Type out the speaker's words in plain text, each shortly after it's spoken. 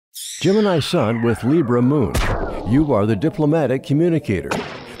Gemini Sun with Libra Moon. You are the diplomatic communicator.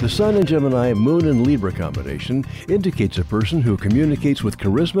 The Sun and Gemini Moon and Libra combination indicates a person who communicates with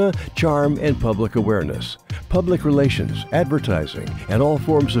charisma, charm, and public awareness. Public relations, advertising, and all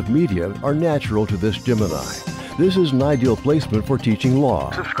forms of media are natural to this Gemini. This is an ideal placement for teaching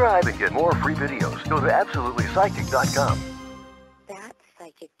law. Subscribe and get more free videos. Go to absolutelypsychic.com. That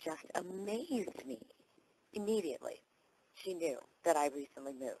psychic just amazed me. Immediately, she knew that I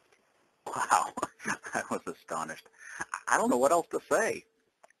recently moved. Wow, I was astonished. I don't know what else to say.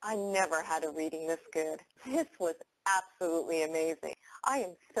 I never had a reading this good. This was absolutely amazing. I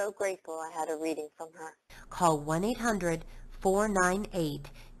am so grateful I had a reading from her. Call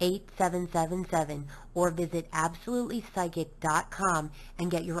 1-800-498-8777 or visit absolutelypsychic.com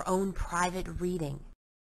and get your own private reading.